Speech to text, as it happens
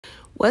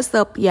What's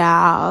up,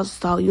 y'all?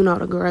 So,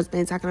 the girls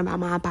been talking about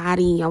my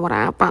body and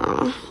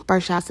whatever.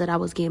 First, y'all said I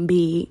was getting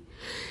big.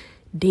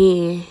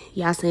 Then,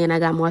 y'all saying I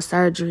got more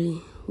surgery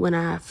when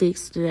I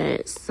fixed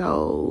that.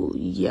 So,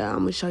 yeah, I'm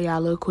going to show y'all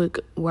a little quick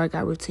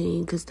workout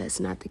routine because that's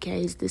not the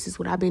case. This is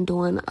what I've been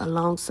doing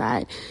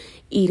alongside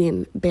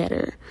eating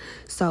better.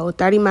 So,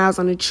 30 minutes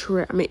on the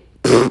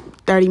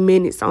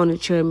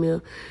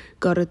treadmill.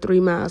 Go to 3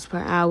 miles per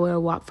hour,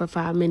 walk for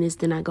 5 minutes.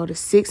 Then I go to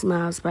 6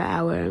 miles per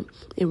hour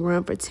and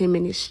run for 10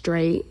 minutes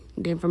straight.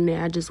 Then from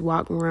there, I just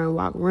walk,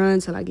 run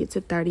till I get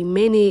to 30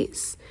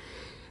 minutes.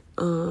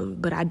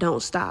 But I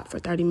don't stop for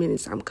 30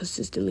 minutes. I'm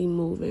consistently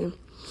moving.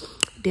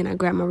 Then I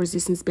grab my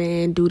resistance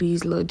band, do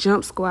these little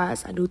jump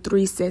squats. I do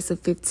 3 sets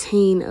of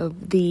 15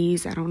 of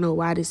these. I don't know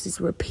why this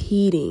is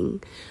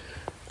repeating.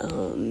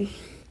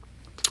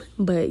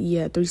 But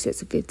yeah, 3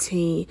 sets of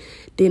 15.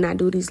 Then I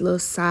do these little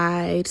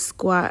side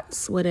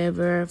squats,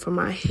 whatever, for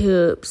my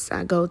hips.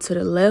 I go to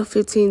the left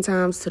 15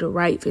 times, to the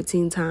right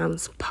 15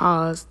 times.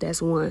 Pause.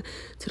 That's 1.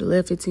 To the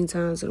left 15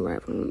 times, to the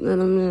right.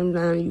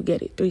 You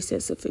get it. 3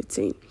 sets of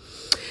 15.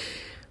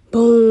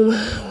 Boom.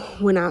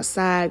 Went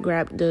outside,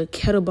 grabbed the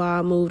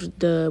kettlebell, moved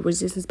the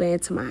resistance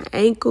band to my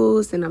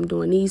ankles, and I'm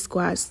doing these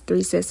squats,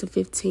 3 sets of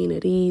 15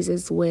 of these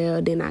as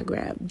well. Then I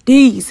grab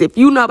these. If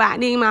you know about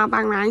these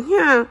motherfuckers right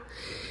here,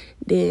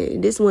 then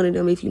this one of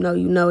them, if you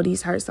know,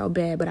 these hurt so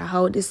bad. But I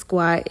hold this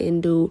squat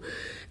and do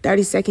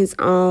 30 seconds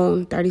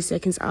on, 30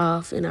 seconds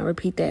off, and I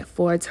repeat that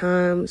 4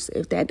 times.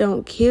 If that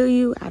don't kill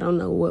you, I don't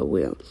know what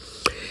will.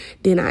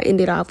 Then I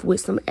ended off with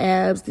some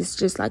abs. This is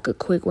just like a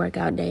quick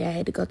workout day. I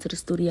had to go to the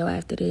studio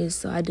after this,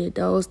 so I did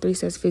those 3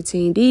 sets of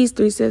 15. These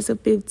 3 sets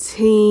of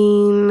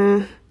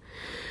 15.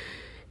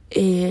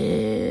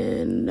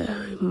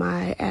 And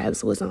my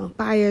abs was on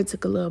fire.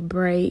 Took a little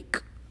break.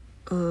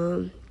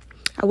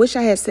 I wish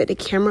I had set the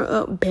camera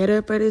up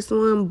better for this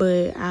one,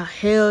 but I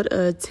held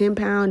a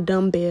 10-pound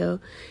dumbbell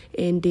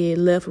and did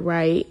left,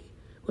 right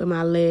with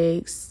my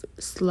legs,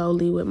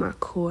 slowly with my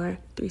core.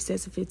 3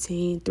 sets of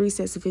 15. 3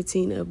 sets of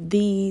 15 of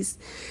these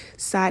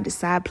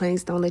side-to-side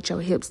planks. Don't let your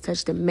hips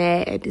touch the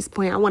mat. At this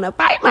point, I want to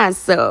fight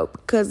myself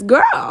because,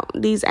 girl,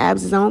 these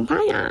abs is on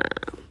fire.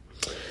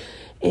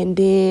 And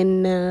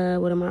then,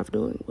 what am I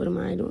doing?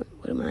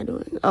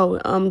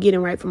 Oh, I'm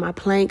getting right for my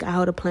plank. I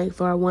hold a plank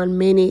for 1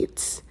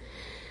 minute.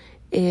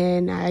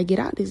 And I get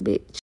out this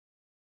bitch.